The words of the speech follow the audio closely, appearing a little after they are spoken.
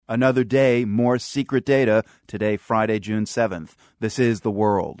Another day, more secret data. Today, Friday, June 7th. This is The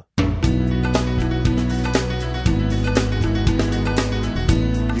World. You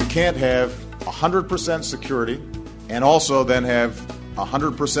can't have 100% security and also then have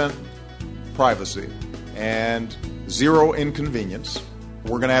 100% privacy and zero inconvenience.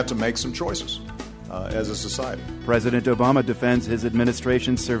 We're going to have to make some choices as a society. President Obama defends his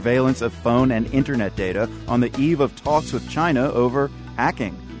administration's surveillance of phone and internet data on the eve of talks with China over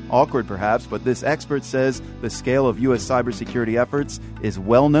hacking. Awkward, perhaps, but this expert says the scale of U.S. cybersecurity efforts is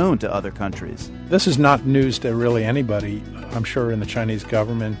well known to other countries. This is not news to really anybody, I'm sure, in the Chinese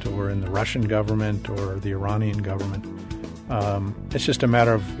government or in the Russian government or the Iranian government. It's just a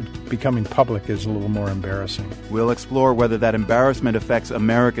matter of becoming public is a little more embarrassing. We'll explore whether that embarrassment affects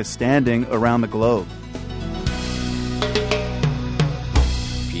America's standing around the globe.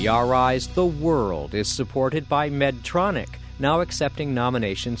 PRI's The World is supported by Medtronic, now accepting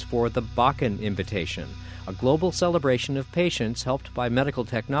nominations for the Bakken Invitation, a global celebration of patients helped by medical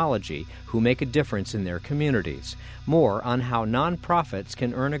technology who make a difference in their communities. More on how nonprofits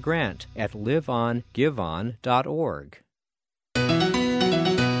can earn a grant at liveongiveon.org.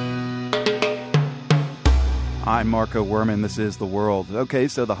 I'm Marco Werman. This is The World. Okay,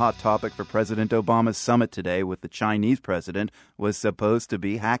 so the hot topic for President Obama's summit today with the Chinese president was supposed to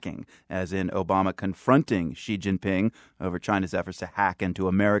be hacking, as in Obama confronting Xi Jinping over China's efforts to hack into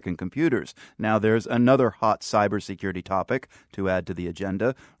American computers. Now there's another hot cybersecurity topic to add to the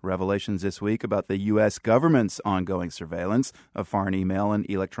agenda. Revelations this week about the U.S. government's ongoing surveillance of foreign email and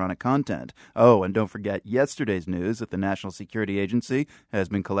electronic content. Oh, and don't forget yesterday's news that the National Security Agency has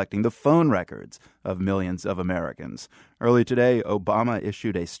been collecting the phone records of millions of Americans. Early today, Obama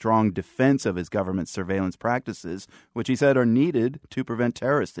issued a strong defense of his government's surveillance practices, which he said are needed to prevent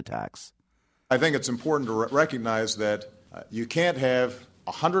terrorist attacks. I think it's important to recognize that you can't have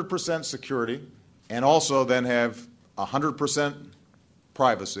 100% security and also then have 100%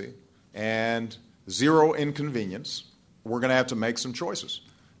 privacy and zero inconvenience. We're going to have to make some choices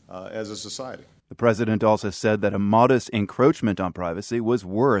as a society. The president also said that a modest encroachment on privacy was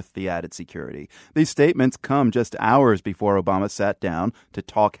worth the added security. These statements come just hours before Obama sat down to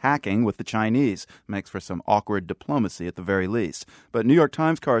talk hacking with the Chinese. Makes for some awkward diplomacy at the very least. But New York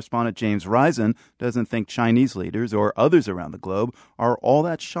Times correspondent James Risen doesn't think Chinese leaders or others around the globe are all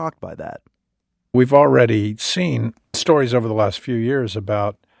that shocked by that. We've already seen stories over the last few years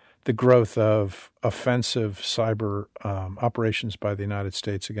about the growth of offensive cyber operations by the United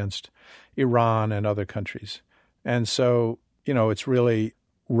States against Iran and other countries. And so, it's really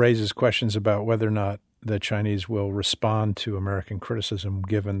raises questions about whether or not the Chinese will respond to American criticism,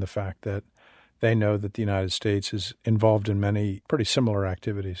 given the fact that they know that the United States is involved in many pretty similar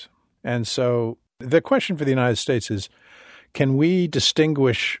activities. And so the question for the United States is, can we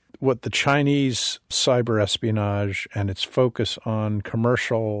distinguish what the Chinese cyber espionage and its focus on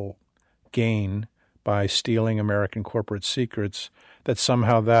commercial gain by stealing American corporate secrets, that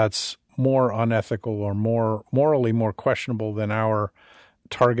somehow that's more unethical or more morally more questionable than our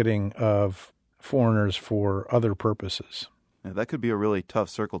targeting of foreigners for other purposes? Yeah, that could be a really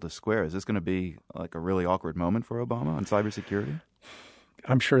tough circle to square. Is this going to be like a really awkward moment for Obama on cybersecurity?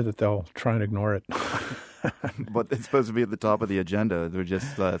 I'm sure that they'll try and ignore it. But it's supposed to be at the top of the agenda. They'll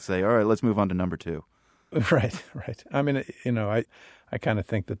just say, all right, let's move on to number two. Right. I mean, I kind of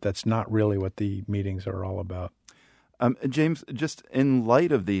think that that's not really what the meetings are all about. James, just in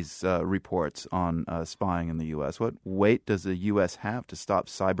light of these reports on spying in the U.S., what weight does the U.S. have to stop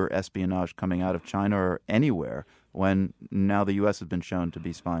cyber espionage coming out of China or anywhere when now the U.S. has been shown to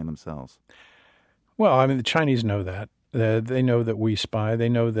be spying themselves? Well, I mean, the Chinese know that. They know that we spy. They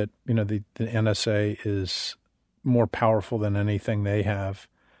know that, the NSA is more powerful than anything they have.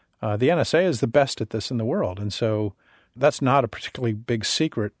 The NSA is the best at this in the world. And so that's not a particularly big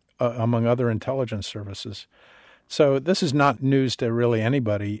secret among other intelligence services. So this is not news to really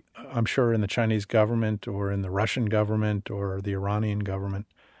anybody, I'm sure, in the Chinese government or in the Russian government or the Iranian government.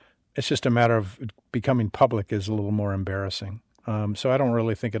 It's just a matter of becoming public is a little more embarrassing. So I don't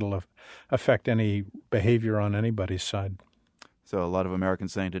really think it'll affect any behavior on anybody's side. So a lot of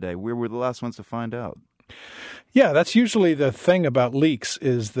Americans saying today, we were the last ones to find out. Yeah, that's usually the thing about leaks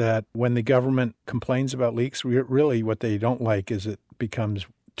is that when the government complains about leaks, really what they don't like is it becomes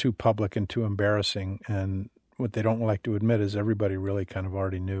too public and too embarrassing. And what they don't like to admit is everybody really kind of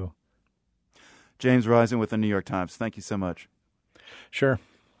already knew. James Risen with the New York Times. Thank you so much. Sure.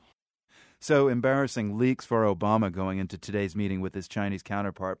 So embarrassing leaks for Obama going into today's meeting with his Chinese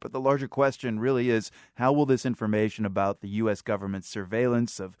counterpart. But the larger question really is, how will this information about the U.S. government's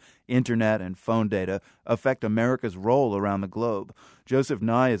surveillance of internet and phone data affect America's role around the globe? Joseph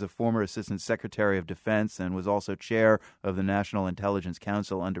Nye is a former Assistant Secretary of Defense and was also chair of the National Intelligence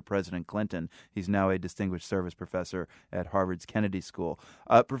Council under President Clinton. He's now a distinguished service professor at Harvard's Kennedy School.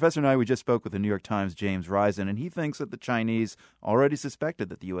 Professor Nye, we just spoke with the New York Times' James Risen, and he thinks that the Chinese already suspected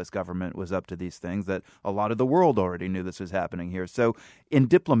that the U.S. government was up to these things, that a lot of the world already knew this was happening here. So in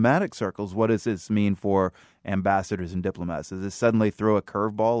diplomatic circles, what does this mean for ambassadors and diplomats? Does this suddenly throw a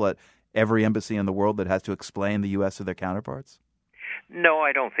curveball at every embassy in the world that has to explain the U.S. to their counterparts? No,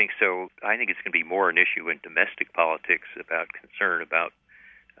 I don't think so. I think it's going to be more an issue in domestic politics about concern about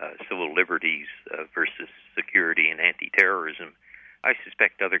civil liberties versus security and anti-terrorism. I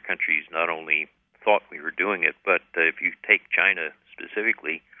suspect other countries not only thought we were doing it, but if you take China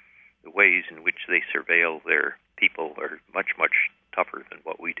specifically, the ways in which they surveil their people are much, much tougher than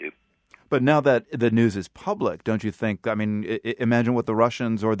what we do. But now that the news is public, don't you think, imagine what the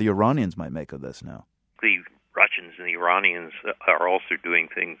Russians or the Iranians might make of this now. The Russians and the Iranians are also doing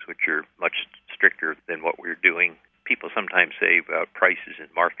things which are much stricter than what we're doing. People sometimes say about prices in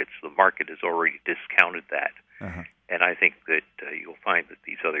markets, the market has already discounted that. Uh-huh. And I think that you'll find that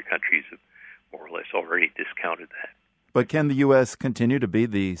these other countries have more or less already discounted that. But can the U.S. continue to be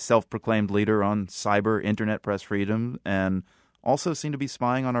the self-proclaimed leader on cyber, internet, press freedom, and also seem to be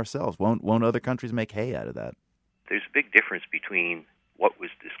spying on ourselves? Won't other countries make hay out of that? There's a big difference between what was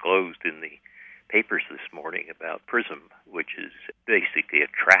disclosed in the papers this morning about PRISM, which is basically a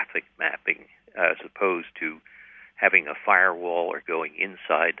traffic mapping, as opposed to having a firewall or going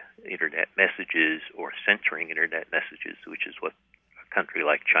inside internet messages or censoring internet messages, which is what a country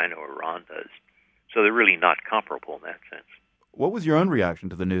like China or Iran does. So they're really not comparable in that sense. What was your own reaction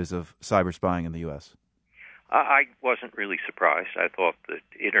to the news of cyber spying in the U.S.? I wasn't really surprised. I thought that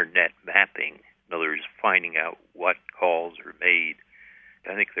internet mapping, in other words, finding out what calls are made,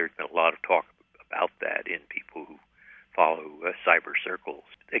 I think there's been a lot of talk about that in people who follow cyber circles.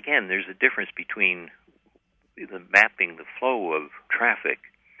 Again, there's a difference between the mapping the flow of traffic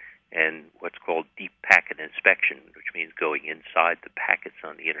and what's called deep packet inspection, which means going inside the packets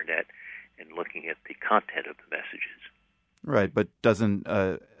on the internet and looking at the content of the messages. Right, but doesn't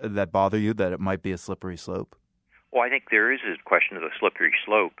that bother you, that it might be a slippery slope? Well, I think there is a question of a slippery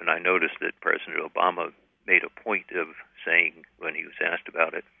slope, and I noticed that President Obama made a point of saying, when he was asked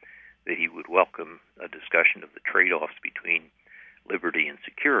about it, that he would welcome a discussion of the trade-offs between liberty and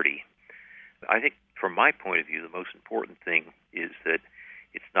security. I think, from my point of view, the most important thing is that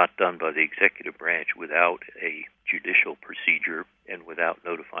it's not done by the executive branch without a judicial procedure and without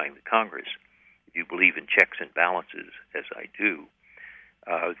notifying the Congress. If you believe in checks and balances, as I do,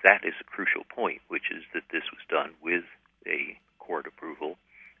 that is a crucial point, which is that this was done with a court approval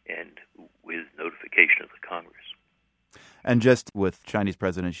and with notification of the Congress. And just with Chinese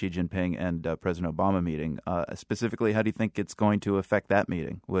President Xi Jinping and President Obama meeting, specifically, how do you think it's going to affect that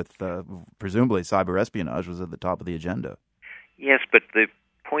meeting with presumably cyber espionage was at the top of the agenda? Yes, but the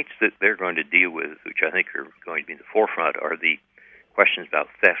points that they're going to deal with, which I think are going to be in the forefront, are the questions about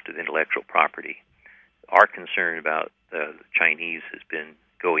theft of intellectual property. Our concern about the Chinese has been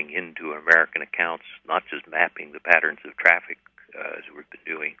going into American accounts, not just mapping the patterns of traffic as we've been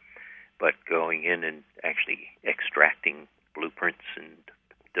doing, but going in and actually extracting blueprints and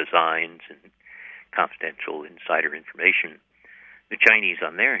designs and confidential insider information. The Chinese,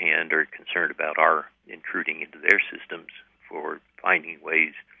 on their hand, are concerned about our intruding into their systems for finding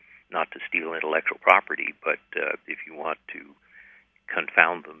ways not to steal intellectual property, but if you want to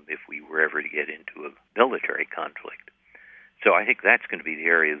confound them if we were ever to get into a military conflict. So I think that's going to be the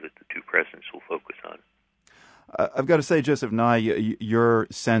area that the two presidents will focus on. I've got to say, Joseph Nye, your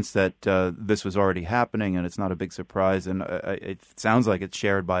sense that this was already happening and it's not a big surprise, and it sounds like it's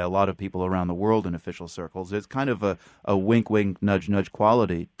shared by a lot of people around the world in official circles. It's kind of a wink-wink, nudge-nudge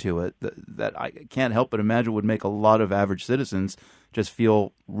quality to it that I can't help but imagine would make a lot of average citizens just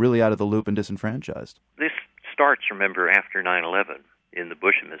feel really out of the loop and disenfranchised. This starts, remember, after 9/11. In the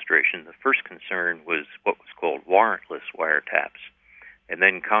Bush administration, the first concern was what was called warrantless wiretaps. And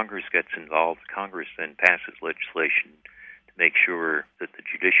then Congress gets involved. Congress then passes legislation to make sure that the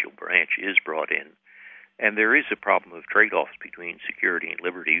judicial branch is brought in. And there is a problem of trade-offs between security and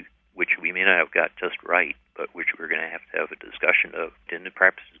liberty, which we may not have got just right, but which we're going to have a discussion of. And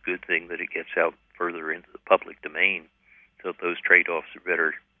perhaps it's a good thing that it gets out further into the public domain so that those trade-offs are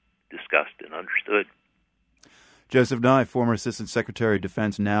better discussed and understood. Joseph Nye, former Assistant Secretary of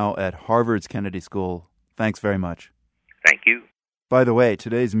Defense, now at Harvard's Kennedy School. Thanks very much. Thank you. By the way,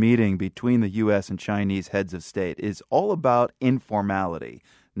 today's meeting between the U.S. and Chinese heads of state is all about informality.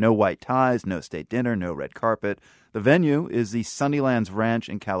 No white ties, no state dinner, no red carpet. The venue is the Sunnylands Ranch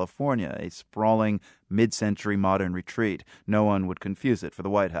in California, a sprawling mid-century modern retreat. No one would confuse it for the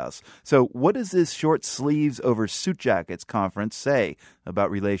White House. So what does this short sleeves over suit jackets conference say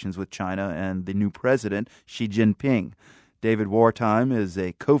about relations with China and the new president, Xi Jinping? David Wartime is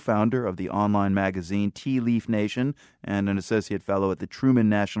a co-founder of the online magazine Tea Leaf Nation and an associate fellow at the Truman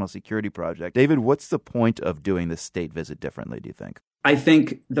National Security Project. David, what's the point of doing this state visit differently, do you think? I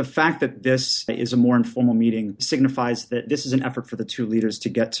think the fact that this is a more informal meeting signifies that this is an effort for the two leaders to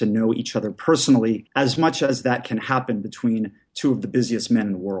get to know each other personally, as much as that can happen between two of the busiest men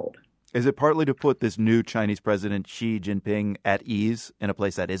in the world. Is it partly to put this new Chinese president, Xi Jinping, at ease in a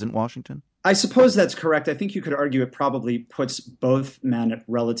place that isn't Washington? I suppose that's correct. I think you could argue it probably puts both men at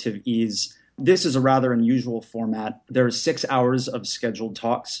relative ease. This is a rather unusual format. There are 6 hours of scheduled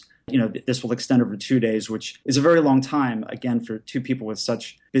talks. This will extend over 2 days, which is a very long time, again, for two people with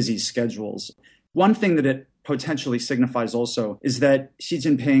such busy schedules. One thing that it potentially signifies also is that Xi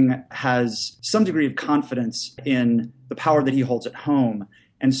Jinping has some degree of confidence in the power that he holds at home.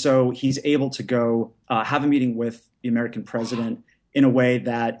 And so he's able to go have a meeting with the American president in a way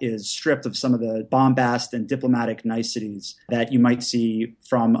that is stripped of some of the bombast and diplomatic niceties that you might see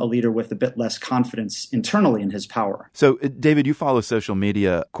from a leader with a bit less confidence internally in his power. So, David, you follow social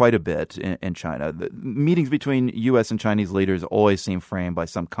media quite a bit in China. The meetings between U.S. and Chinese leaders always seem framed by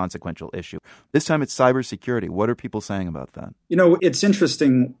some consequential issue. This time it's cybersecurity. What are people saying about that? It's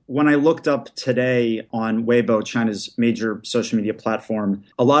interesting. When I looked up today on Weibo, China's major social media platform,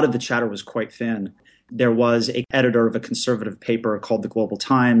 a lot of the chatter was quite thin. There was an editor of a conservative paper called the Global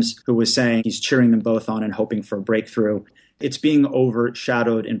Times who was saying he's cheering them both on and hoping for a breakthrough. It's being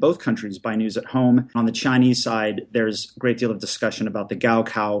overshadowed in both countries by news at home. On the Chinese side, there's a great deal of discussion about the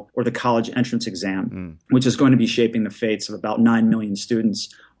Gaokao, or the college entrance exam, which is going to be shaping the fates of about 9 million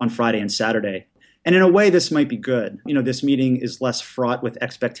students on Friday and Saturday. And in a way, this might be good. This meeting is less fraught with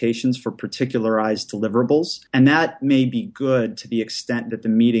expectations for particularized deliverables. And that may be good to the extent that the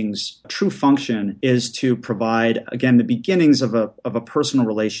meeting's true function is to provide, again, the beginnings of a personal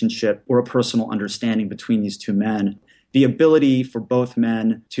relationship or a personal understanding between these two men. The ability for both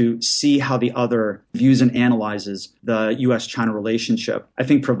men to see how the other views and analyzes the U.S.-China relationship, I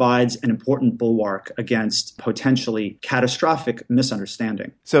think, provides an important bulwark against potentially catastrophic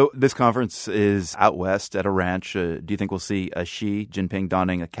misunderstanding. So this conference is out west at a ranch. Do you think we'll see a Xi Jinping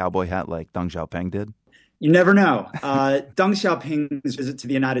donning a cowboy hat like Deng Xiaoping did? You never know. Deng Xiaoping's visit to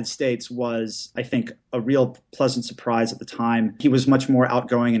the United States was, I think, a real pleasant surprise at the time. He was much more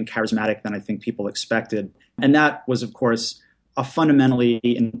outgoing and charismatic than I think people expected. And that was, of course, a fundamentally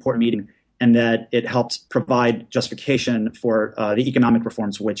important meeting, and that it helped provide justification for the economic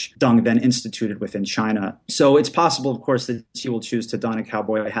reforms which Deng then instituted within China. So it's possible, of course, that he will choose to don a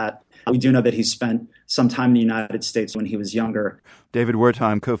cowboy hat. We do know that he spent some time in the United States when he was younger. David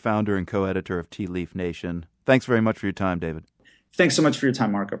Wertheim, co-founder and co-editor of Tea Leaf Nation. Thanks very much for your time, David. Thanks so much for your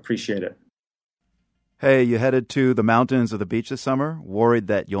time, Mark. I appreciate it. Hey, you headed to the mountains or the beach this summer? Worried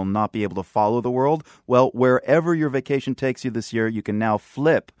that you'll not be able to follow the world? Well, wherever your vacation takes you this year, you can now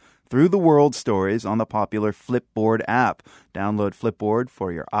flip through the world stories on the popular Flipboard app. Download Flipboard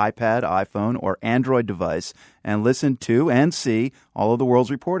for your iPad, iPhone, or Android device and listen to and see all of the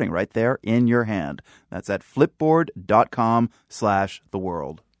world's reporting right there in your hand. That's at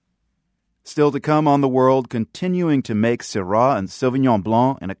flipboard.com/theworld. Still to come on The World, continuing to make Syrah and Sauvignon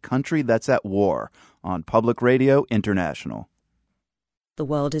Blanc in a country that's at war on Public Radio International. The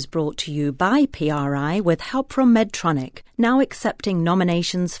World is brought to you by PRI with help from Medtronic, now accepting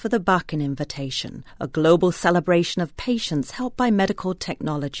nominations for the Bakken Invitation, a global celebration of patients helped by medical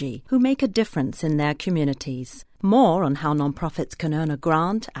technology who make a difference in their communities. More on how nonprofits can earn a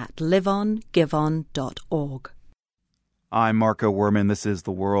grant at liveongiveon.org. I'm Marco Werman. This is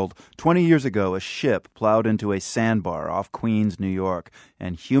The World. 20 years ago, a ship plowed into a sandbar off Queens, New York,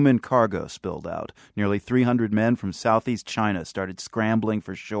 and human cargo spilled out. Nearly 300 men from southeast China started scrambling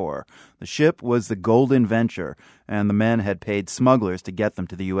for shore. The ship was the Golden Venture, and the men had paid smugglers to get them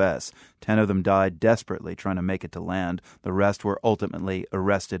to the U.S. 10 of them died desperately trying to make it to land. The rest were ultimately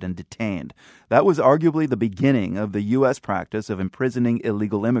arrested and detained. That was arguably the beginning of the U.S. practice of imprisoning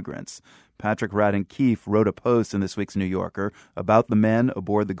illegal immigrants. Patrick Radden-Keefe wrote a post in this week's New Yorker about the men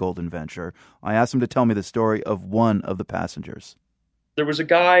aboard the Golden Venture. I asked him to tell me the story of one of the passengers. There was a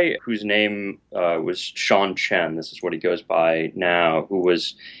guy whose name was Sean Chen, this is what he goes by now, who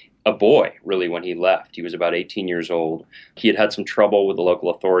was a boy, really, when he left. He was about 18 years old. He had had some trouble with the local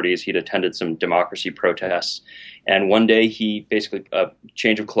authorities. He'd attended some democracy protests. And one day he basically, a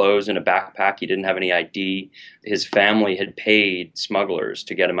change of clothes and a backpack. He didn't have any ID. His family had paid smugglers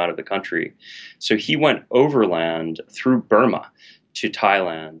to get him out of the country. So he went overland through Burma to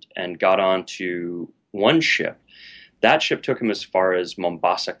Thailand and got onto one ship. That ship took him as far as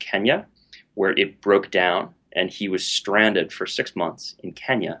Mombasa, Kenya, where it broke down, and he was stranded for 6 months in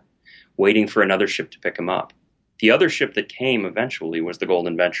Kenya, waiting for another ship to pick him up. The other ship that came eventually was the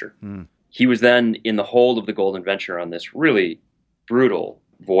Golden Venture. He was then in the hold of the Golden Venture on this really brutal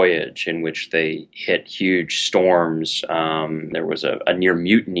voyage in which they hit huge storms. There was a near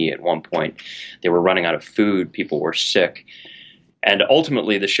mutiny at one point. They were running out of food. People were sick. And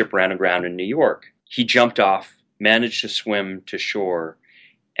ultimately, the ship ran aground in New York. He jumped off, managed to swim to shore.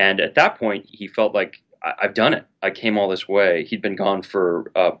 And at that point, he felt like, I've done it. I came all this way. He'd been gone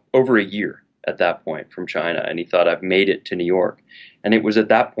for over a year at that point from China, and he thought, I've made it to New York. And it was at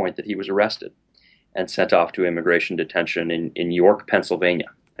that point that he was arrested and sent off to immigration detention in York, Pennsylvania.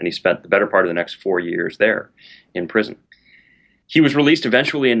 And he spent the better part of the next 4 years there in prison. He was released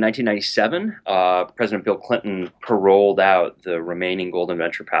eventually in 1997. President Bill Clinton paroled out the remaining Golden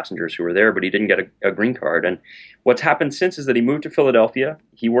Venture passengers who were there, but he didn't get a green card. And what's happened since is that he moved to Philadelphia.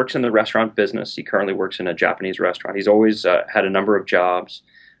 He works in the restaurant business. He currently works in a Japanese restaurant. He's always had a number of jobs.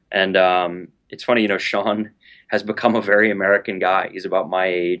 And it's funny, Sean has become a very American guy. He's about my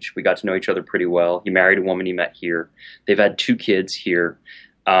age. We got to know each other pretty well. He married a woman he met here. They've had 2 kids here.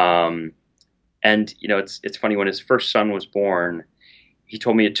 And it's funny, when his first son was born, he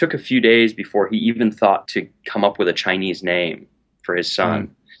told me it took a few days before he even thought to come up with a Chinese name for his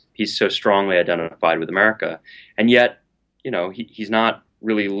son. He's so strongly identified with America. And yet, he's not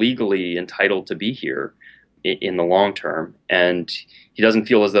really legally entitled to be here in the long term. And he doesn't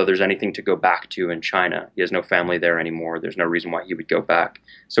feel as though there's anything to go back to in China. He has no family there anymore. There's no reason why he would go back.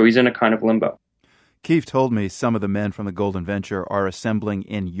 So he's in a kind of limbo. Keith told me some of the men from the Golden Venture are assembling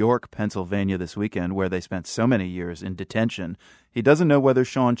in York, Pennsylvania this weekend, where they spent so many years in detention. He doesn't know whether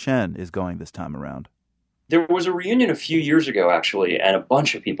Sean Chen is going this time around. There was a reunion a few years ago, actually, and a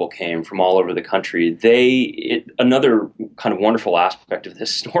bunch of people came from all over the country. Another kind of wonderful aspect of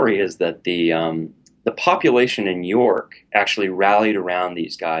this story is that the population in York actually rallied around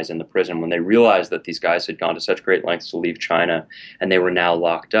these guys in the prison when they realized that these guys had gone to such great lengths to leave China and they were now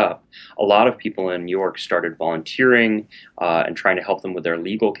locked up. A lot of people in York started volunteering and trying to help them with their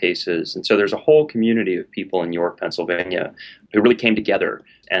legal cases. And so there's a whole community of people in York, Pennsylvania, who really came together,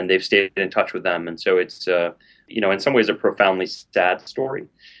 and they've stayed in touch with them. And so it's, in some ways, a profoundly sad story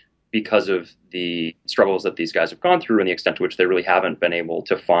because of the struggles that these guys have gone through and the extent to which they really haven't been able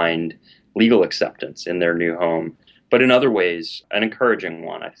to find legal acceptance in their new home. But in other ways, an encouraging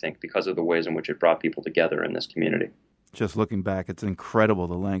one, I think, because of the ways in which it brought people together in this community. Just looking back, it's incredible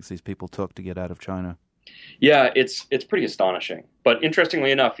the lengths these people took to get out of China. Yeah, it's pretty astonishing. But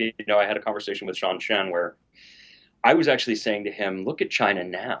interestingly enough, I had a conversation with Sean Chen where I was actually saying to him, look at China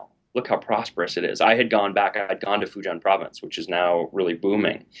now. Look how prosperous it is. I had gone back. I had gone to Fujian province, which is now really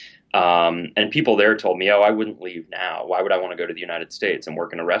booming. And people there told me, I wouldn't leave now. Why would I want to go to the United States and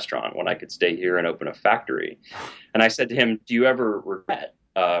work in a restaurant when I could stay here and open a factory? And I said to him, do you ever regret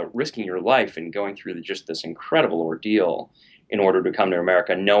risking your life and going through just this incredible ordeal in order to come to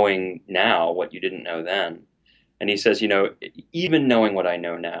America, knowing now what you didn't know then? And he says, even knowing what I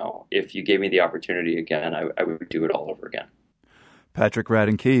know now, if you gave me the opportunity again, I would do it all over again. Patrick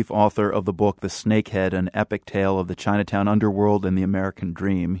Radden Keefe, author of the book The Snakehead, an epic tale of the Chinatown underworld and the American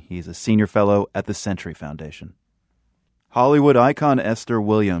dream. He's a senior fellow at the Century Foundation. Hollywood icon Esther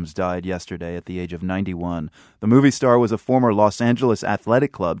Williams died yesterday at the age of 91. The movie star was a former Los Angeles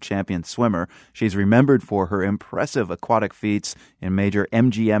Athletic Club champion swimmer. She's remembered for her impressive aquatic feats in major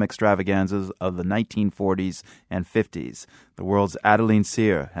MGM extravaganzas of the 1940s and 50s. The world's Adeline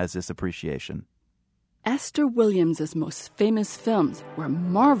Cyr has this appreciation. Esther Williams' most famous films were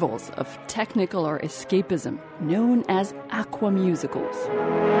marvels of technical or escapism, known as aqua musicals.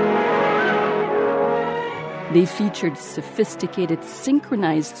 They featured sophisticated,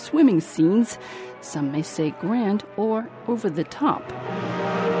 synchronized swimming scenes, some may say grand or over the top.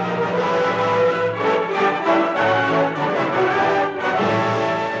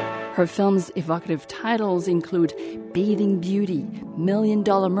 Her film's evocative titles include Bathing Beauty, $1 Million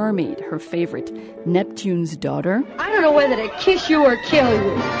Mermaid, her favorite, Neptune's Daughter. I don't know whether to kiss you or kill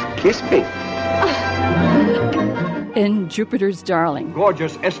you. Kiss me. And Jupiter's Darling.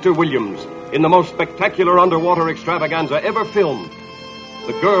 Gorgeous Esther Williams in the most spectacular underwater extravaganza ever filmed.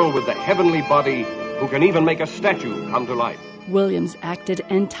 The girl with the heavenly body who can even make a statue come to life. Williams acted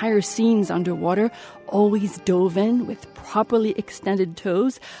entire scenes underwater, always dove in with properly extended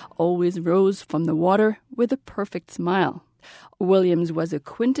toes, always rose from the water with a perfect smile. Williams was a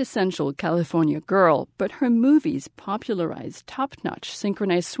quintessential California girl, but her movies popularized top-notch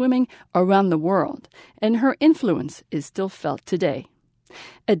synchronized swimming around the world, and her influence is still felt today.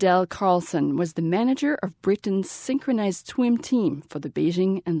 Adele Carlson was the manager of Britain's synchronized swim team for the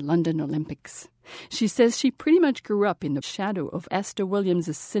Beijing and London Olympics. She says she pretty much grew up in the shadow of Esther Williams'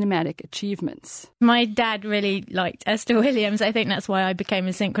 cinematic achievements. My dad really liked Esther Williams. I think that's why I became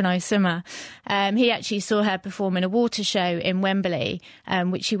a synchronized swimmer. He actually saw her perform in a water show in Wembley,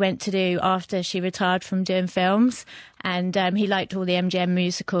 which she went to do after she retired from doing films. And he liked all the MGM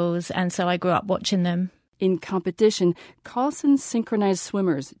musicals, and so I grew up watching them. In competition, Carlson's synchronized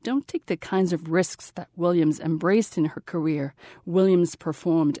swimmers don't take the kinds of risks that Williams embraced in her career. Williams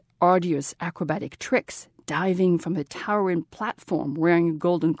performed arduous acrobatic tricks, diving from a towering platform wearing a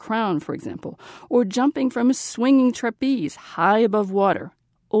golden crown, for example, or jumping from a swinging trapeze high above water,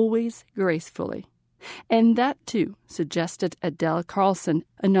 always gracefully. And that, too, suggested Adele Carlson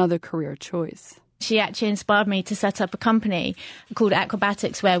another career choice. She actually inspired me to set up a company called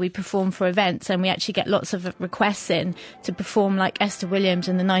Acrobatics where we perform for events, and we actually get lots of requests in to perform like Esther Williams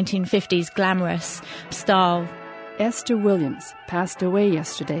in the 1950s glamorous style. Esther Williams passed away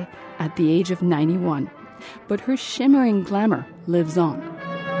yesterday at the age of 91, but her shimmering glamour lives on.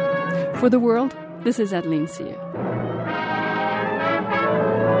 For The World, this is Adeline Sia.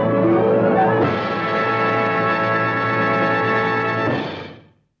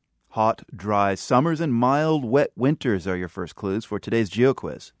 Hot, dry summers and mild, wet winters are your first clues for today's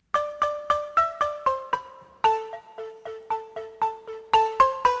GeoQuiz.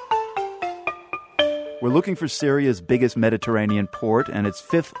 We're looking for Syria's biggest Mediterranean port and its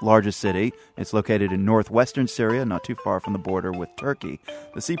fifth largest city. It's located in northwestern Syria, not too far from the border with Turkey.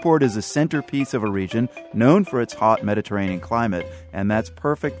 The seaport is a centerpiece of a region known for its hot Mediterranean climate, and that's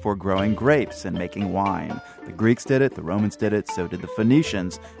perfect for growing grapes and making wine. The Greeks did it, the Romans did it, so did the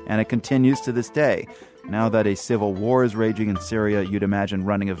Phoenicians, and it continues to this day. Now that a civil war is raging in Syria, you'd imagine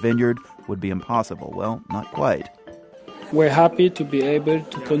running a vineyard would be impossible. Well, not quite. We're happy to be able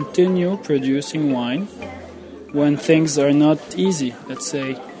to continue producing wine when things are not easy, let's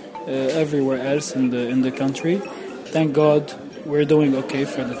say, everywhere else in the country. Thank God we're doing okay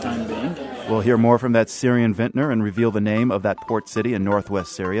for the time being. We'll hear more from that Syrian vintner and reveal the name of that port city in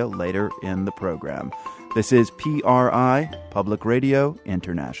northwest Syria later in the program. This is PRI, Public Radio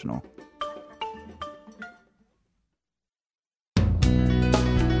International.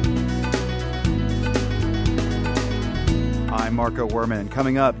 I'm Marco Werman.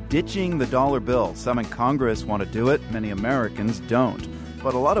 Coming up, ditching the dollar bill. Some in Congress want to do it, many Americans don't.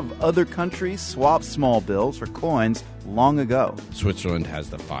 But a lot of other countries swapped small bills for coins long ago. Switzerland has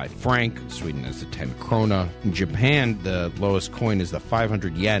the 5 franc, Sweden has the 10 krona. In Japan, the lowest coin is the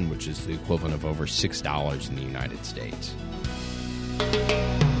 500 yen, which is the equivalent of over $6 in the United States.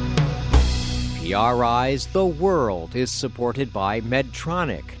 PRI's The World is supported by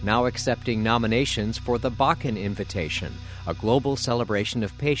Medtronic, now accepting nominations for the Bakken Invitation, a global celebration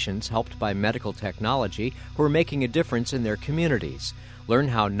of patients helped by medical technology who are making a difference in their communities. Learn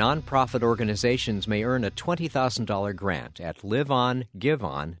how nonprofit organizations may earn a $20,000 grant at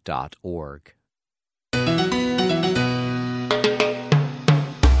liveongivon.org.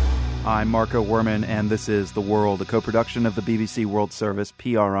 I'm Marco Werman, and this is The World, a co-production of the BBC World Service,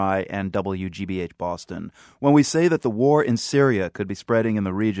 PRI, and WGBH Boston. When we say that the war in Syria could be spreading in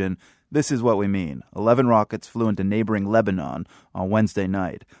the region, this is what we mean. 11 rockets flew into neighboring Lebanon on Wednesday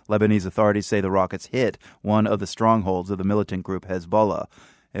night. Lebanese authorities say the rockets hit one of the strongholds of the militant group Hezbollah.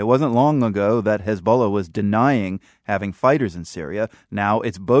 It wasn't long ago that Hezbollah was denying having fighters in Syria. Now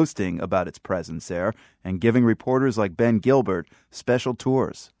it's boasting about its presence there and giving reporters like Ben Gilbert special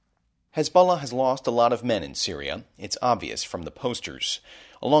tours. Hezbollah has lost a lot of men in Syria. It's obvious from the posters.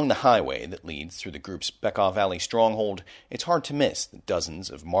 Along the highway that leads through the group's Bekaa Valley stronghold, it's hard to miss the dozens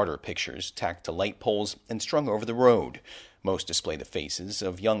of martyr pictures tacked to light poles and strung over the road. Most display the faces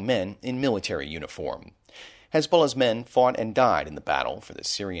of young men in military uniform. Hezbollah's men fought and died in the battle for the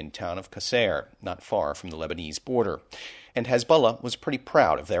Syrian town of Qasr, not far from the Lebanese border. And Hezbollah was pretty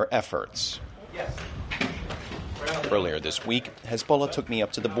proud of their efforts. Yes. Earlier this week, Hezbollah took me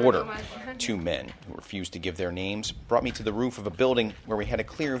up to the border. 2 men, who refused to give their names, brought me to the roof of a building where we had a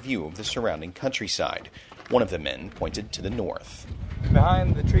clear view of the surrounding countryside. One of the men pointed to the north.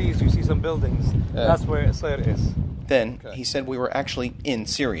 Behind the trees, you see some buildings. That's where Qasr is. Then, he said we were actually in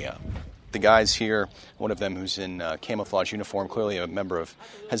Syria. The guys here, one of them who's in camouflage uniform, clearly a member of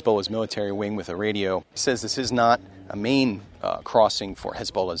Hezbollah's military wing with a radio, says this is not a main crossing for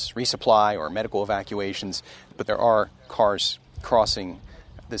Hezbollah's resupply or medical evacuations, but there are cars crossing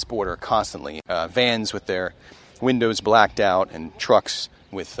this border constantly. Vans with their windows blacked out and trucks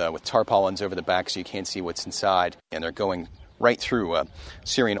with tarpaulins over the back so you can't see what's inside. And they're going right through a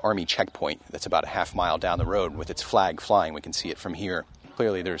Syrian army checkpoint that's about a half mile down the road with its flag flying. We can see it from here.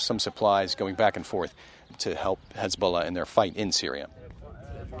 Clearly there's some supplies going back and forth to help Hezbollah in their fight in Syria.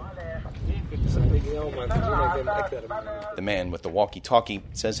 The man with the walkie-talkie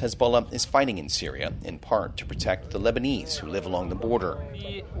says Hezbollah is fighting in Syria in part to protect the Lebanese who live along the border.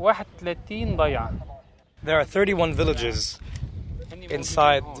 There are 31 villages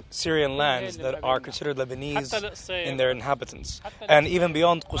inside Syrian lands that are considered Lebanese in their inhabitants. And even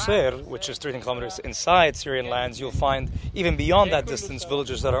beyond Qusair, which is 13 kilometers inside Syrian lands, you'll find even beyond that distance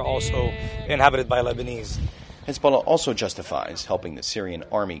villages that are also inhabited by Lebanese. Hezbollah also justifies helping the Syrian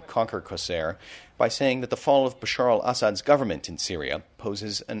army conquer Qusair by saying that the fall of Bashar al-Assad's government in Syria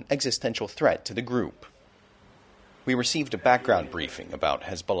poses an existential threat to the group. We received a background briefing about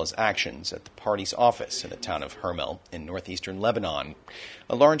Hezbollah's actions at the party's office in the town of Hermel in northeastern Lebanon.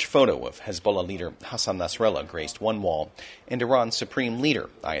 A large photo of Hezbollah leader Hassan Nasrallah graced one wall, and Iran's supreme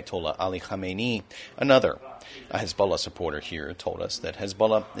leader, Ayatollah Ali Khamenei, another. A Hezbollah supporter here told us that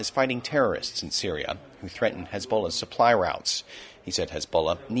Hezbollah is fighting terrorists in Syria who threaten Hezbollah's supply routes. He said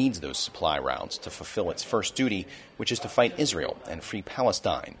Hezbollah needs those supply routes to fulfill its first duty, which is to fight Israel and free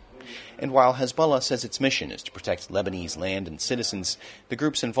Palestine. And while Hezbollah says its mission is to protect Lebanese land and citizens, the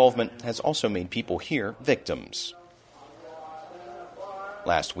group's involvement has also made people here victims.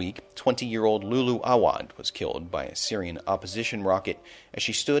 Last week, 20-year-old Lulu Awad was killed by a Syrian opposition rocket as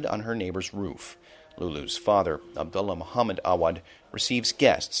she stood on her neighbor's roof. Lulu's father, Abdullah Muhammad Awad, receives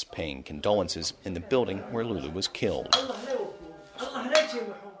guests paying condolences in the building where Lulu was killed.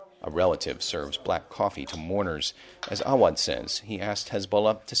 A relative serves black coffee to mourners. As Awad says, he asked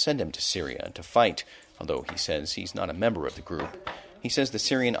Hezbollah to send him to Syria to fight, although he says he's not a member of the group. He says the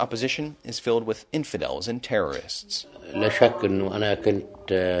Syrian opposition is filled with infidels and terrorists. لا شك إنه أنا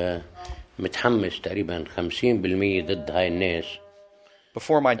كنت متحمس تقريبا 50% ضد هاي الناس.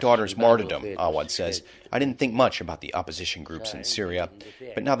 Before my daughter's martyrdom, Awad says, I didn't think much about the opposition groups in Syria.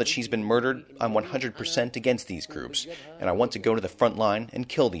 But now that she's been murdered, I'm 100% against these groups, and I want to go to the front line and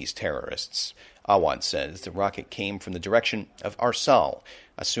kill these terrorists. Awad says the rocket came from the direction of Arsal,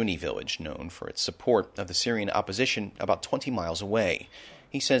 a Sunni village known for its support of the Syrian opposition about 20 miles away.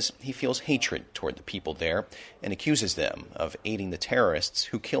 He says he feels hatred toward the people there and accuses them of aiding the terrorists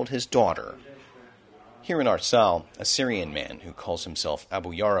who killed his daughter. Here in Arsal, a Syrian man who calls himself Abu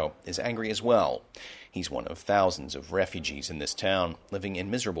Yaro is angry as well. He's one of thousands of refugees in this town living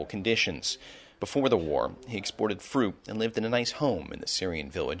in miserable conditions. Before the war, he exported fruit and lived in a nice home in the Syrian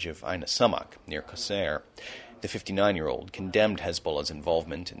village of Ain Samak near Qusair. The 59-year-old condemned Hezbollah's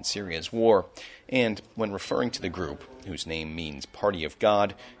involvement in Syria's war and, when referring to the group, whose name means Party of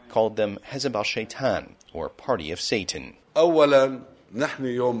God, called them Hezb al-Shaitan, or Party of Satan.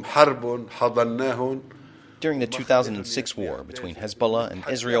 During the 2006 war between Hezbollah and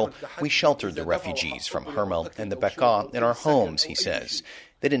Israel, we sheltered the refugees from Hermel and the Bekaa in our homes, he says.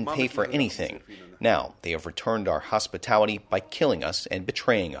 They didn't pay for anything. Now they have returned our hospitality by killing us and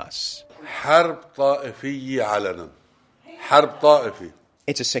betraying us.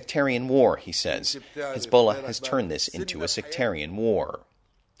 It's a sectarian war, he says. Hezbollah has turned this into a sectarian war.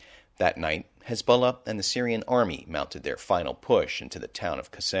 That night, Hezbollah and the Syrian army mounted their final push into the town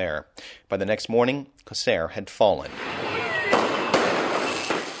of Qusair. By the next morning, Qusair had fallen.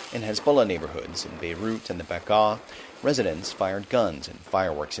 In Hezbollah neighborhoods in Beirut and the Bekaa, residents fired guns and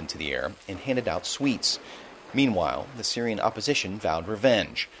fireworks into the air and handed out sweets. Meanwhile, the Syrian opposition vowed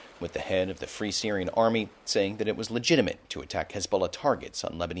revenge, with the head of the Free Syrian Army saying that it was legitimate to attack Hezbollah targets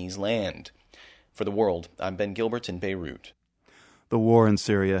on Lebanese land. For The World, I'm Ben Gilbert in Beirut. The war in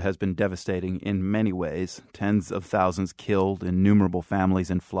Syria has been devastating in many ways. Tens of thousands killed, innumerable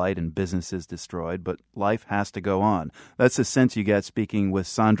families in flight, and businesses destroyed. But life has to go on. That's the sense you get speaking with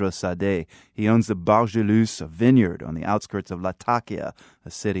Sandro Sadeh. He owns the Bargelus, a vineyard on the outskirts of Latakia,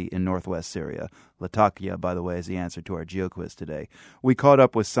 a city in northwest Syria. Latakia, by the way, is the answer to our GeoQuiz today. We caught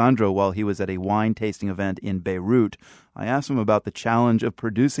up with Sandro while he was at a wine tasting event in Beirut. I asked him about the challenge of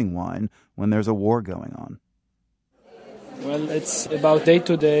producing wine when there's a war going on. Well, it's about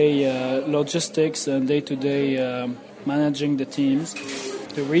day-to-day logistics and day-to-day managing the teams.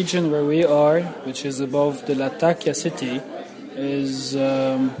 The region where we are, which is above the Latakia city, is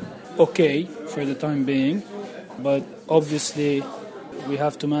okay for the time being, but obviously we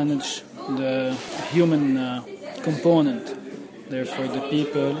have to manage the human component there for the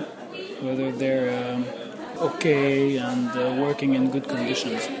people, whether they're okay and working in good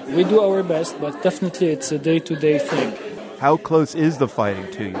conditions. We do our best, but definitely it's a day-to-day thing. How close is the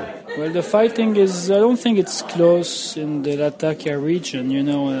fighting to you? Well, the fighting is, I don't think it's close in the Latakia region. You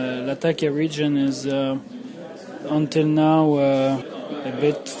know, Latakia region is until now a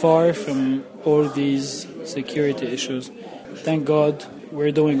bit far from all these security issues. Thank God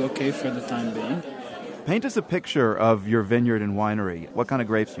we're doing okay for the time being. Paint us a picture of your vineyard and winery. What kind of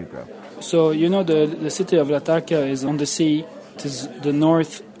grapes do you grow? So, you know, the city of Latakia is on the sea. It is the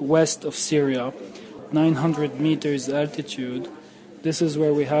northwest of Syria, 900 meters altitude. This is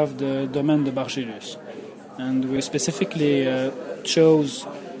where we have the Domaine de Bargelus. And we specifically chose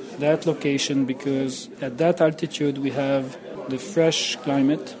that location because at that altitude we have the fresh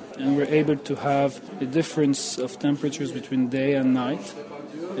climate and we're able to have a difference of temperatures between day and night,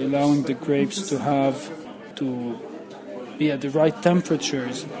 allowing the grapes to be at the right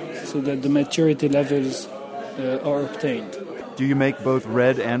temperatures so that the maturity levels are obtained. Do you make both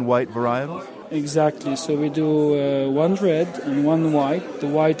red and white varietals? Exactly. So we do one red and one white. The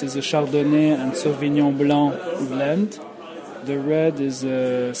white is a Chardonnay and Sauvignon Blanc blend. The red is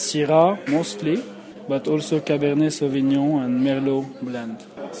Syrah mostly, but also Cabernet Sauvignon and Merlot blend.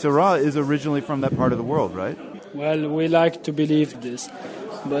 Syrah is originally from that part of the world, right? Well, we like to believe this,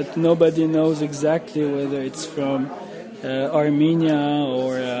 but nobody knows exactly whether it's from Armenia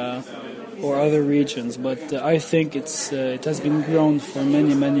or other regions. But I think it has been grown for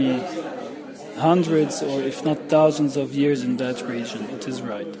many hundreds or if not thousands of years in that region. It is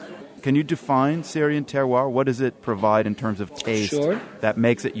right. Can you define Syrian terroir? What does it provide in terms of taste that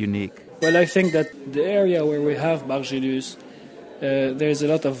makes it unique? Well, I think that the area where we have Bargelus, there's a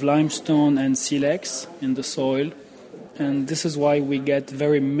lot of limestone and silex in the soil, and this is why we get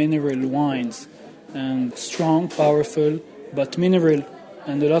very mineral wines, and strong, powerful, but mineral,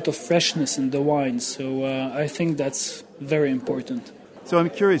 and a lot of freshness in the wines. So I think that's very important. So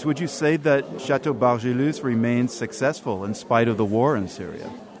I'm curious, would you say that Chateau Bargelus remains successful in spite of the war in Syria?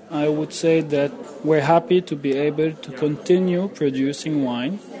 I would say that we're happy to be able to continue producing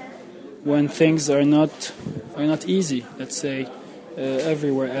wine when things are not easy, let's say,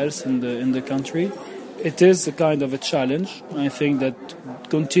 everywhere else in the country. It is a kind of a challenge. I think that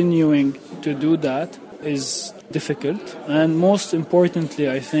continuing to do that is difficult. And most importantly,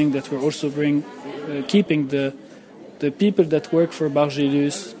 I think that we're also keeping the people that work for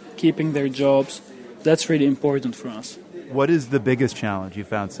Bargelus, keeping their jobs. That's really important for us. What is the biggest challenge you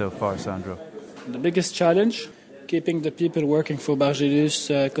found so far, Sandro? The biggest challenge? Keeping the people working for Bargelus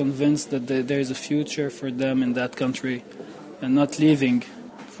convinced that there is a future for them in that country and not leaving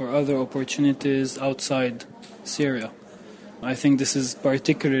for other opportunities outside Syria. I think this is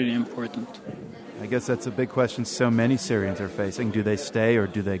particularly important. I guess that's a big question so many Syrians are facing. Do they stay or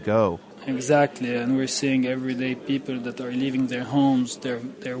do they go? Exactly, and we're seeing everyday people that are leaving their homes,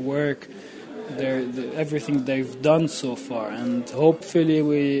 their work, everything they've done so far, and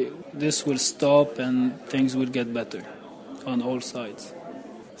hopefully this will stop and things will get better on all sides.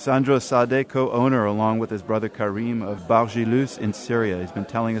 Sandro Sadeh, co-owner along with his brother Karim of Bargelus in Syria. He's been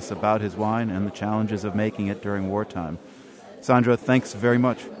telling us about his wine and the challenges of making it during wartime. Sandro, thanks very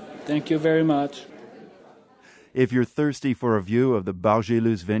much. Thank you very much. If you're thirsty for a view of the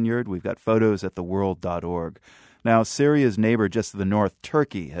Bargelus vineyard, we've got photos at theworld.org. Now, Syria's neighbor just to the north,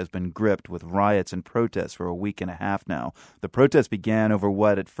 Turkey, has been gripped with riots and protests for a week and a half now. The protests began over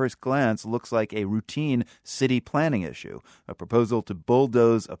what, at first glance, looks like a routine city planning issue, a proposal to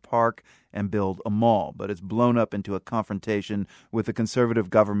bulldoze a park and build a mall. But it's blown up into a confrontation with the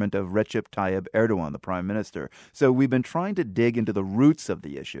conservative government of Recep Tayyip Erdogan, the prime minister. So we've been trying to dig into the roots of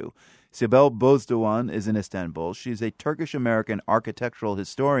the issue. Sibel Bozdoğan is in Istanbul. She's a Turkish-American architectural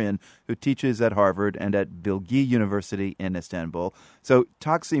historian who teaches at Harvard and at Bilgi University in Istanbul. So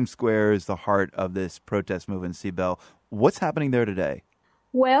Taksim Square is the heart of this protest movement, Sibel. What's happening there today?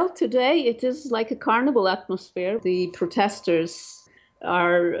 Well, today it is like a carnival atmosphere. The protesters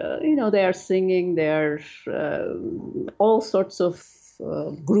are, they are singing. All sorts of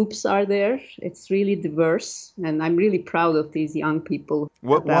groups are there. It's really diverse, and I'm really proud of these young people.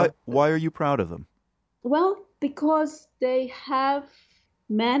 Why are you proud of them? Well, because they have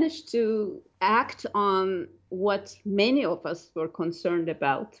managed to act on what many of us were concerned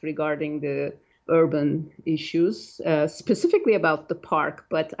about regarding the urban issues, specifically about the park.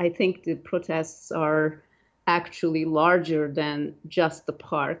 But I think the protests are actually larger than just the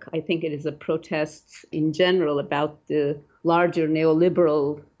park. I think it is a protest in general about the larger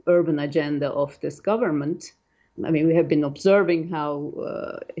neoliberal urban agenda of this government, we have been observing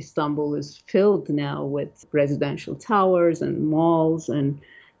how Istanbul is filled now with residential towers and malls and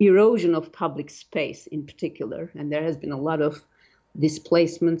erosion of public space in particular. And there has been a lot of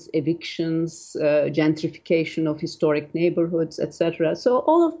displacements, evictions, gentrification of historic neighborhoods, etc. So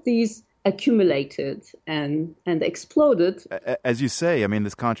all of these accumulated and exploded. As you say,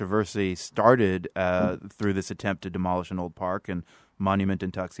 this controversy started through this attempt to demolish an old park and monument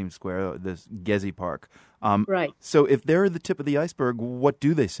in Taksim Square, this Gezi Park. Right. So if they're the tip of the iceberg, what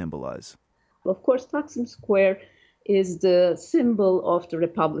do they symbolize? Of course, Taksim Square is the symbol of the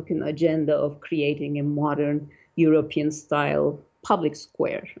Republican agenda of creating a modern European-style public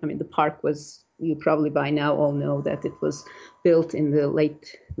square. The park was, you probably by now all know that it was built in the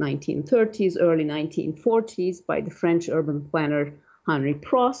late 1930s, early 1940s by the French urban planner Henri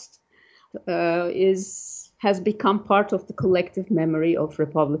Prost, has become part of the collective memory of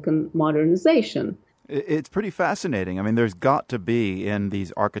Republican modernization. It's pretty fascinating. There's got to be, in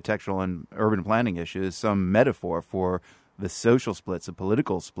these architectural and urban planning issues, some metaphor for the social splits, the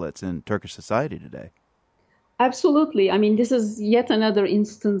political splits in Turkish society today. Absolutely. This is yet another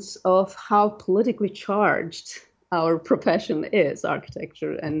instance of how politically charged our profession is,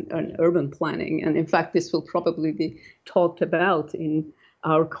 architecture and urban planning. And in fact, this will probably be talked about in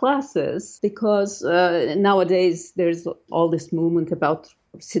our classes, because nowadays there's all this movement about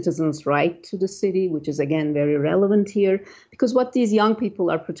citizens' right to the city, which is again very relevant here, because what these young people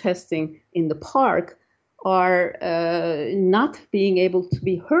are protesting in the park are not being able to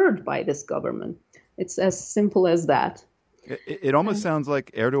be heard by this government. It's as simple as that. It almost sounds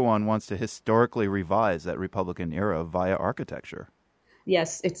like Erdogan wants to historically revise that Republican era via architecture.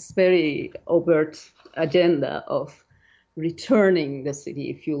 Yes, it's very overt agenda of returning the city,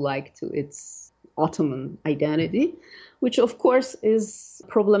 if you like, to its Ottoman identity, which of course is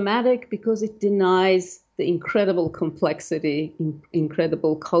problematic because it denies the incredible complexity,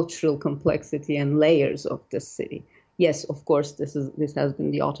 incredible cultural complexity and layers of this city. Yes, of course, this has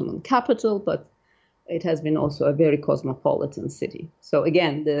been the Ottoman capital, but it has been also a very cosmopolitan city. So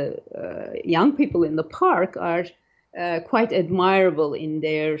again, the young people in the park are quite admirable in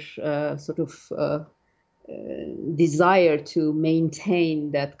their desire to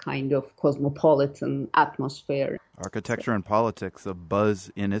maintain that kind of cosmopolitan atmosphere. Architecture and politics, a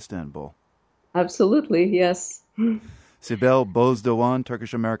buzz in Istanbul. Absolutely, yes. Sibel Bozdoğan,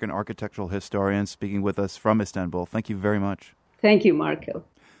 Turkish-American architectural historian, speaking with us from Istanbul. Thank you very much. Thank you, Marco.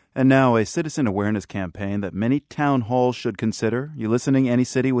 And now, a citizen awareness campaign that many town halls should consider. You listening, any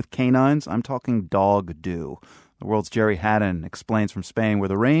city with canines? I'm talking dog do. The world's Jerry Haddon explains from Spain, where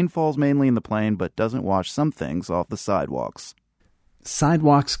the rain falls mainly in the plain but doesn't wash some things off the sidewalks.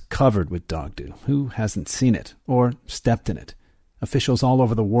 Sidewalks covered with dog do. Who hasn't seen it or stepped in it? Officials all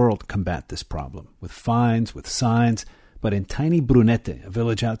over the world combat this problem, with fines, with signs, but in tiny Brunete, a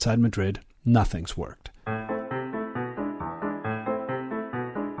village outside Madrid, nothing's worked.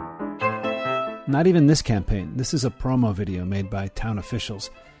 Not even this campaign. This is a promo video made by town officials.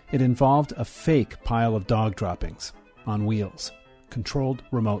 It involved a fake pile of dog droppings on wheels, controlled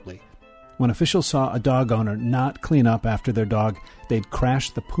remotely. When officials saw a dog owner not clean up after their dog, they'd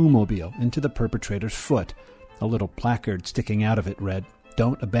crash the poo-mobile into the perpetrator's foot. A little placard sticking out of it read,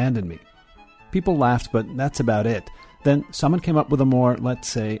 "Don't abandon me." People laughed, but that's about it. Then someone came up with a more, let's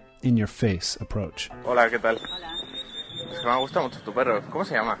say, in-your-face approach. Hola, ¿qué tal? Me gusta mucho tu perro. ¿Cómo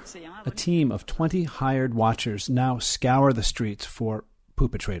se llama? A team of 20 hired watchers now scour the streets for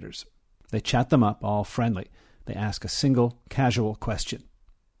perpetrators. They chat them up, all friendly. They ask a single, casual question.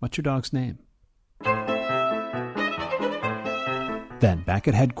 What's your dog's name? Then, back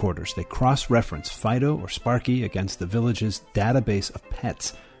at headquarters, they cross-reference Fido or Sparky against the village's database of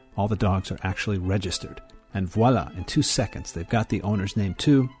pets. All the dogs are actually registered. And voila, in 2 seconds, they've got the owner's name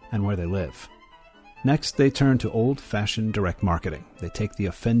too and where they live. Next, they turn to old-fashioned direct marketing. They take the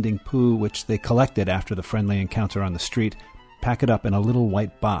offending poo, which they collected after the friendly encounter on the street, pack it up in a little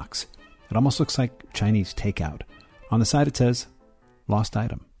white box. It almost looks like Chinese takeout. On the side it says, lost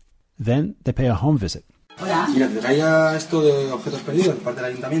item. Then they pay a home visit. Hola. Mira, te traía esto de objetos perdidos de parte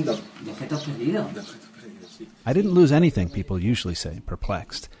del ayuntamiento. ¿De objetos perdidos? I didn't lose anything, people usually say,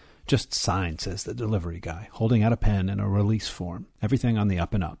 perplexed. Just sign, says the delivery guy, holding out a pen and a release form. Everything on the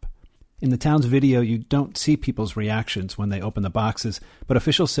up and up. In the town's video, you don't see people's reactions when they open the boxes, but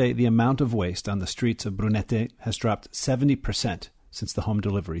officials say the amount of waste on the streets of Brunete has dropped 70% since the home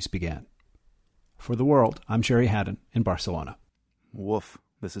deliveries began. For The World, I'm Jerry Haddon in Barcelona. Woof.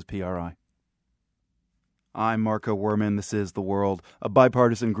 This is PRI. I'm Marco Werman. This is The World. A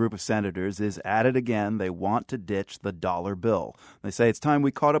bipartisan group of senators is at it again. They want to ditch the dollar bill. They say it's time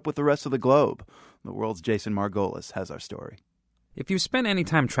we caught up with the rest of the globe. The World's Jason Margolis has our story. If you've spent any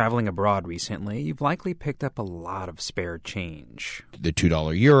time traveling abroad recently, you've likely picked up a lot of spare change. The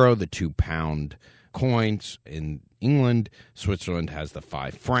 $2 euro, the £2 coins in England. Switzerland has the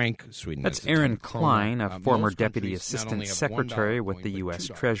 5 franc. Sweden That's has the Aaron 10 krona. Klein, a former Most deputy countries not assistant only have secretary $1 with coin, the but U.S.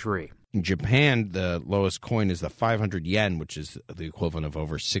 $2. Treasury. In Japan, the lowest coin is the 500 yen, which is the equivalent of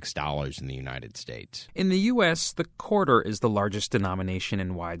over $6 in the United States. In the U.S., the quarter is the largest denomination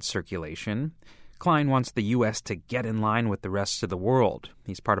in wide circulation. Klein wants the U.S. to get in line with the rest of the world.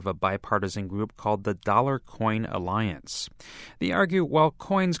 He's part of a bipartisan group called the Dollar Coin Alliance. They argue while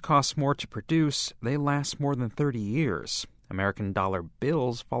coins cost more to produce, they last more than 30 years. American dollar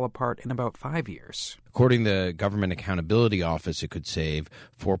bills fall apart in about 5 years. According to the Government Accountability Office, it could save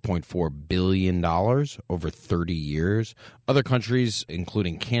 $4.4 billion over 30 years. Other countries,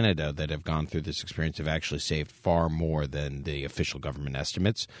 including Canada, that have gone through this experience have actually saved far more than the official government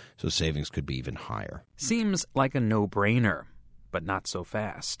estimates, so savings could be even higher. Seems like a no-brainer, but not so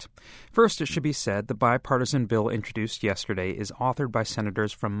fast. First, it should be said the bipartisan bill introduced yesterday is authored by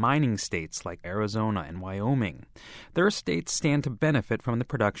senators from mining states like Arizona and Wyoming. Their states stand to benefit from the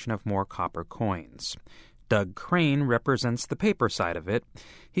production of more copper coins. Doug Crane represents the paper side of it.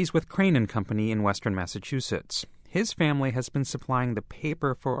 He's with Crane & Company in western Massachusetts. His family has been supplying the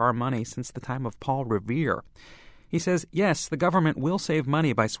paper for our money since the time of Paul Revere. He says, yes, the government will save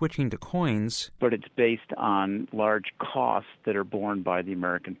money by switching to coins, but it's based on large costs that are borne by the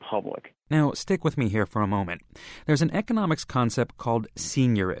American public. Now, stick with me here for a moment. There's an economics concept called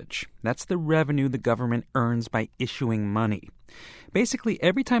seigniorage. That's the revenue the government earns by issuing money. Basically,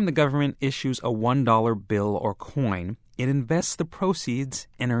 every time the government issues a $1 bill or coin, it invests the proceeds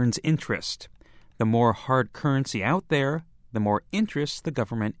and earns interest. The more hard currency out there, the more interest the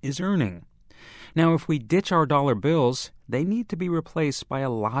government is earning. Now, if we ditch our dollar bills, they need to be replaced by a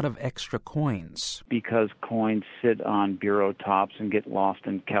lot of extra coins. Because coins sit on bureau tops and get lost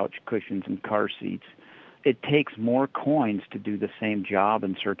in couch cushions and car seats, it takes more coins to do the same job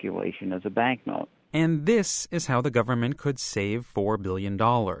in circulation as a banknote. And this is how the government could save $4 billion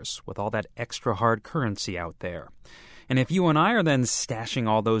with all that extra hard currency out there. And if you and I are then stashing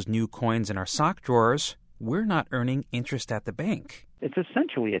all those new coins in our sock drawers, we're not earning interest at the bank. It's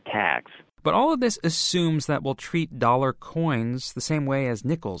essentially a tax. But all of this assumes that we'll treat dollar coins the same way as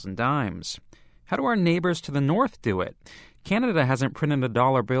nickels and dimes. How do our neighbors to the north do it? Canada hasn't printed a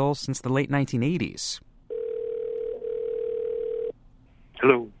dollar bill since the late 1980s.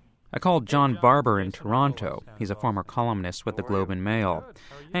 Hello. I called John Barber in Toronto. He's a former columnist with the Globe and Mail.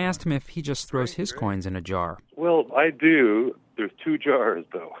 I asked him if he just throws his coins in a jar. Well, I do. There's 2 jars,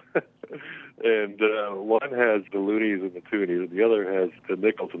 though. And one has the loonies and the toonies, and the other has the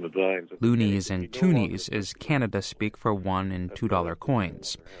nickels and the dimes. Loonies and toonies is Canada speak for $1 and $2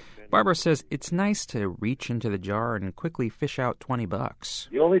 coins. Barber says it's nice to reach into the jar and quickly fish out $20.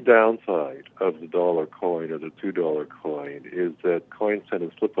 The only downside of the dollar coin or the $2 coin is that coins tend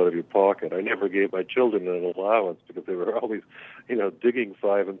to slip out of your pocket. I never gave my children an allowance because they were always, digging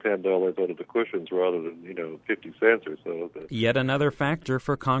 $5 and $10 out of the cushions rather than, 50 cents or so. Yet another factor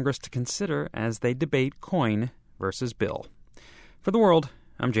for Congress to consider as they debate coin versus bill. For The World,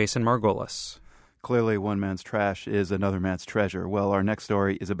 I'm Jason Margolis. Clearly, one man's trash is another man's treasure. Well, our next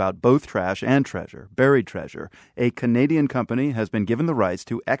story is about both trash and treasure, buried treasure. A Canadian company has been given the rights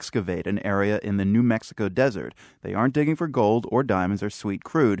to excavate an area in the New Mexico desert. They aren't digging for gold or diamonds or sweet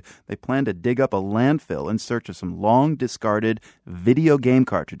crude. They plan to dig up a landfill in search of some long-discarded video game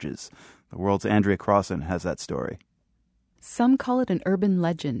cartridges. The World's Andrea Crossan has that story. Some call it an urban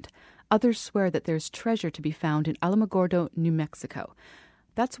legend. Others swear that there's treasure to be found in Alamogordo, New Mexico.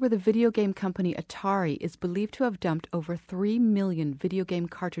 That's where the video game company Atari is believed to have dumped over 3 million video game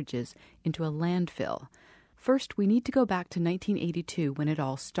cartridges into a landfill. First, we need to go back to 1982 when it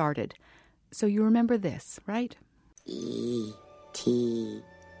all started. So you remember this, right? E.T.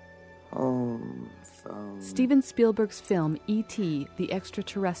 Home Phone. Steven Spielberg's film E.T. the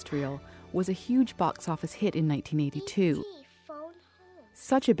Extraterrestrial was a huge box office hit in 1982.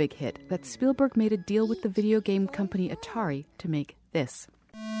 Such a big hit that Spielberg made a deal with the video game company Atari to make this.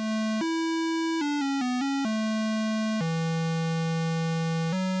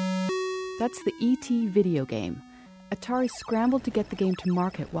 That's the E.T. video game. Atari scrambled to get the game to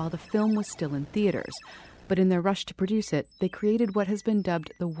market while the film was still in theaters. But in their rush to produce it, they created what has been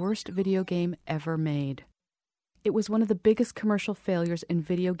dubbed the worst video game ever made. It was one of the biggest commercial failures in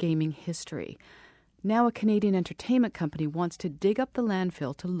video gaming history. Now a Canadian entertainment company wants to dig up the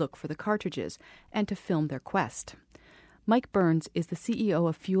landfill to look for the cartridges and to film their quest. Mike Burns is the CEO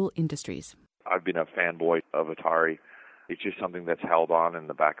of Fuel Industries. I've been a fanboy of Atari. It's just something that's held on in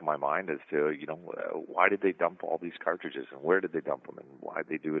the back of my mind as to, why did they dump all these cartridges and where did they dump them and why did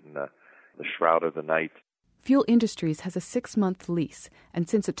they do it in the shroud of the night? Fuel Industries has a 6-month lease, and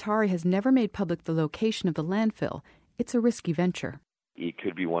since Atari has never made public the location of the landfill, it's a risky venture. It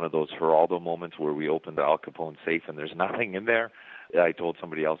could be one of those Geraldo moments where we open the Al Capone safe and there's nothing in there. I told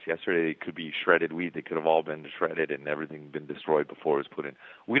somebody else yesterday it could be shredded wheat. They could have all been shredded and everything been destroyed before it was put in.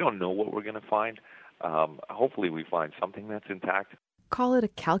 We don't know what we're going to find. Hopefully we find something that's intact. Call it a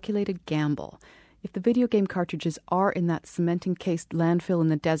calculated gamble. If the video game cartridges are in that cement-encased landfill in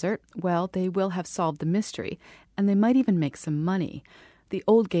the desert, well, they will have solved the mystery, and they might even make some money. The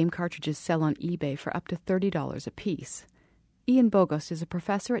old game cartridges sell on eBay for up to $30 a piece. Ian Bogos is a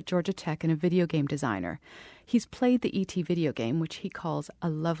professor at Georgia Tech and a video game designer. He's played the E.T. video game, which he calls a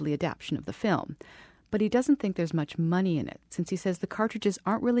lovely adaptation of the film. But he doesn't think there's much money in it, since he says the cartridges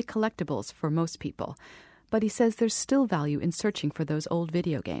aren't really collectibles for most people. But he says there's still value in searching for those old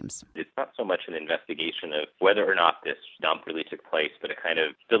video games. It's not so much an investigation of whether or not this dump really took place, but a kind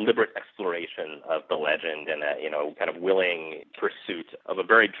of deliberate exploration of the legend and a, kind of willing pursuit of a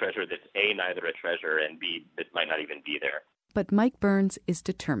buried treasure that's A, neither a treasure, and B, that might not even be there. But Mike Burns is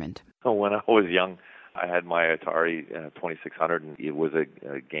determined. So when I was young, I had my Atari 2600, and it was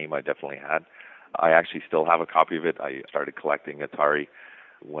a game I definitely had. I actually still have a copy of it. I started collecting Atari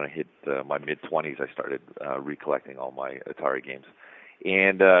when I hit my mid-20s. I started recollecting all my Atari games.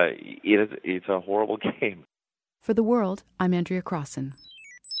 And it's a horrible game. For The World, I'm Andrea Crossan.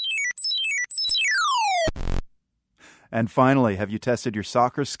 And finally, have you tested your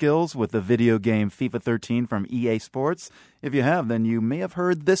soccer skills with the video game FIFA 13 from EA Sports? If you have, then you may have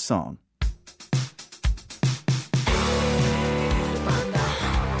heard this song.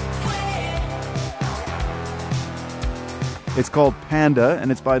 It's called Panda,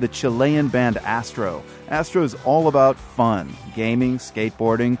 and it's by the Chilean band Astro. Astro is all about fun, gaming,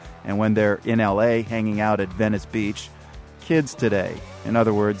 skateboarding, and when they're in L.A. hanging out at Venice Beach, kids today. In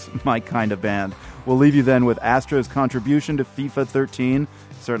other words, my kind of band. We'll leave you then with Astro's contribution to FIFA 13.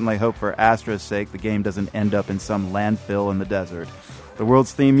 Certainly hope for Astro's sake the game doesn't end up in some landfill in the desert. The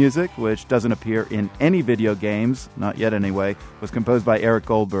World's theme music, which doesn't appear in any video games, not yet anyway, was composed by Eric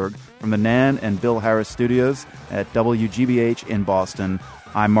Goldberg from the Nan and Bill Harris studios at WGBH in Boston.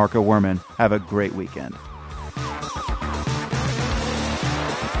 I'm Marco Werman. Have a great weekend.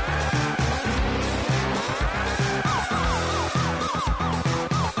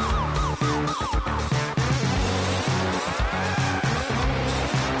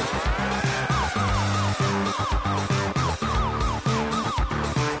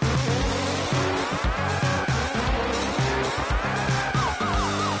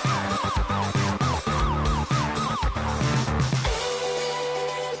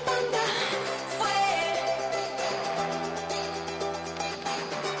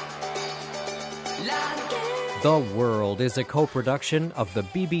 The World is a co-production of the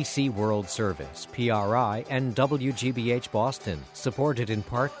BBC World Service, PRI, and WGBH Boston, supported in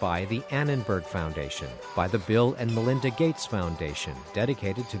part by the Annenberg Foundation, by the Bill and Melinda Gates Foundation,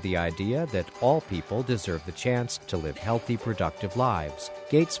 dedicated to the idea that all people deserve the chance to live healthy, productive lives,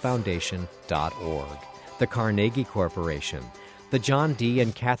 gatesfoundation.org, the Carnegie Corporation, the John D.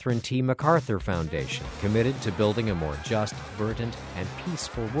 and Catherine T. MacArthur Foundation, committed to building a more just, verdant, and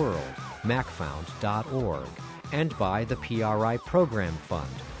peaceful world, macfound.org, and by the PRI Program Fund,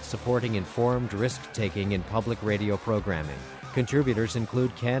 supporting informed risk-taking in public radio programming. Contributors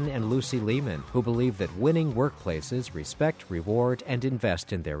include Ken and Lucy Lehman, who believe that winning workplaces respect, reward, and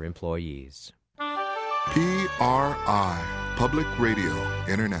invest in their employees. PRI, Public Radio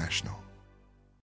International.